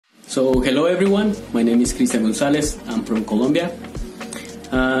So hello everyone, my name is Cristian Gonzalez, I'm from Colombia.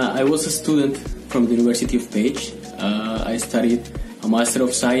 I was a student from the University of Page. I studied a Master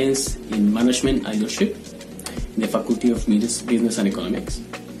of Science in Management and Leadership in the Faculty of Business and Economics.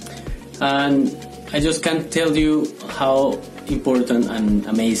 And I just can't tell you how important and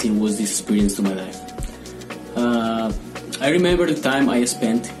amazing was this experience to my life. I remember the time I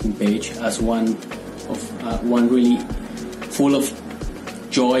spent in Page as one really full of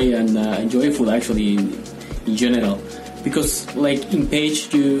joy and joyful actually in general, because like in Page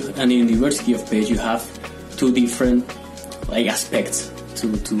and in the University of Page you have two different aspects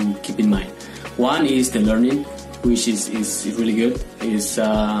to keep in mind. One is the learning, which is really good.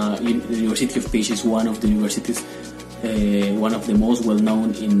 The University of Page is one of the universities, one of the most well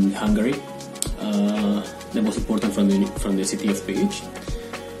known in Hungary, the most important from the city of Page.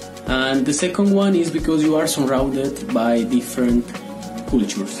 And the second one is because you are surrounded by different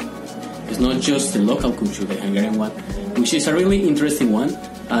cultures. It's not just the local culture, the Hungarian one, which is a really interesting one,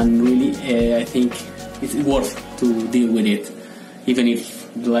 and really I think it's worth to deal with it, even if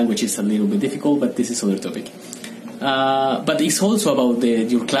the language is a little bit difficult, but this is another topic. But it's also about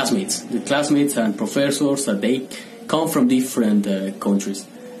your classmates, and professors that they come from different countries,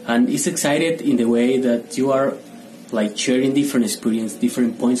 and it's excited in the way that you are sharing different experience,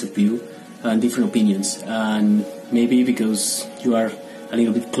 different points of view, and different opinions, and maybe because you are a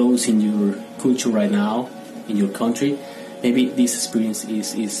little bit close in your culture right now, in your country, maybe this experience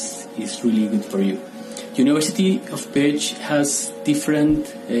is really good for you. University of Page has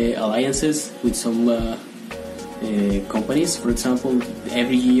different alliances with some companies. For example,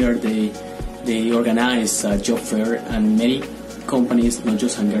 every year they organize a job fair, and many companies, not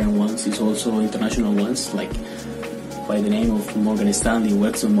just Hungarian ones, it's also international ones, like by the name of Morgan Stanley,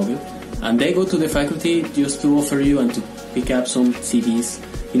 ExxonMobil, and they go to the faculty just to offer you and to pick up some CVs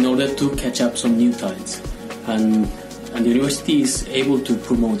in order to catch up some new talents, and the university is able to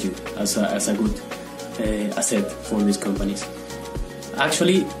promote you as a good asset for these companies.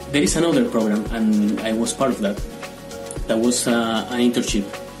 Actually, there is another program, and I was part of that. That was an internship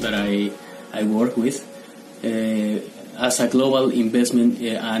that I work with as a global investment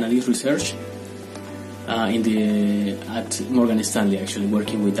analyst research at Morgan Stanley, actually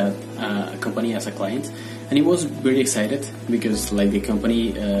working with that company as a client. And it was very excited because the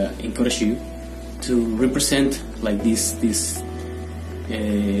company encouraged you to represent this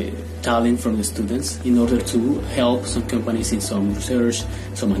talent from the students in order to help some companies in some research,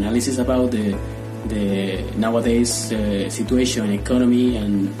 some analysis about the nowadays situation, economy,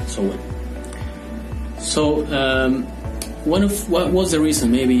 and so on. So what was the reason?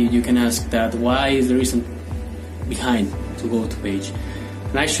 Maybe you can ask that. Why is the reason behind to go to Page?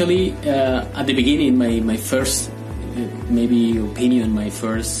 And actually, at the beginning, my first maybe opinion, my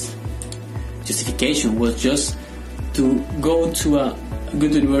first justification was just to go to a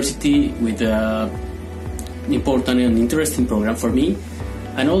good university with an important and interesting program for me,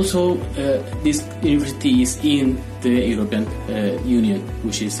 and also this university is in the European Union,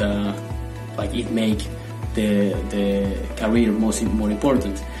 which is it make the career more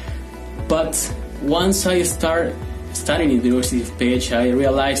important. But once I start studying in the University of Page, I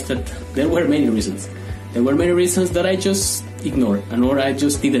realized that there were many reasons. There were many reasons that I just ignored or I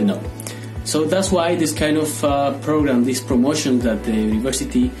just didn't know. So that's why this kind of program, this promotion that the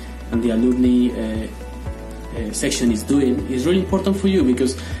university and the alumni section is doing is really important for you,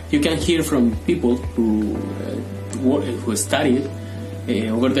 because you can hear from people who studied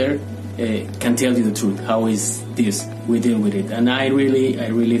over there, can tell you the truth. How is this? We deal with it, and I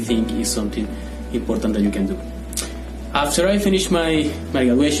really think it's something important that you can do. After I finished my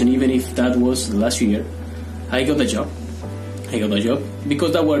graduation, even if that was last year, I got a job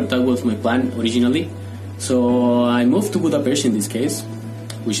because that was my plan originally. So I moved to Budapest in this case,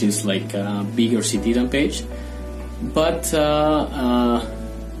 which is a bigger city than Page. But I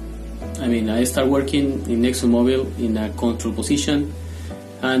started working in ExxonMobil in a control position,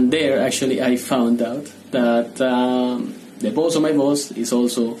 and there actually I found out that the boss of my boss is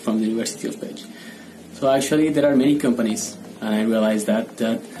also from the University of Page. So actually there are many companies, and I realized that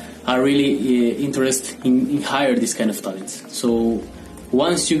are really interested in hire this kind of talents. So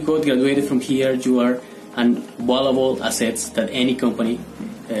once you got graduated from here, you are an valuable assets that any company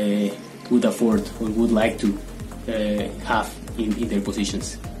would afford or would like to have in their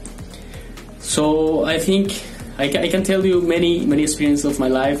positions. So I think I can tell you many experiences of my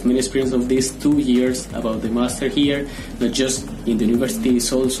life, many experiences of these 2 years about the master here, not just in the university,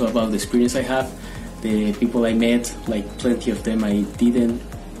 it's also about the experience I have, the people I met, 20 of them I didn't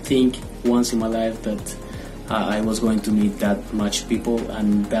think once in my life that I was going to meet that much people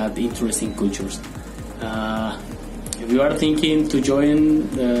and that interesting cultures. If you are thinking to join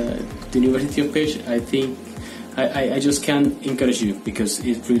the University of Page, I think I just can encourage you because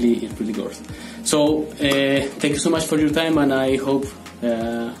it really worth. So thank you so much for your time, and I hope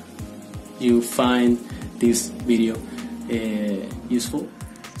you find this video useful.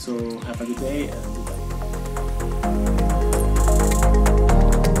 So have a good day and goodbye.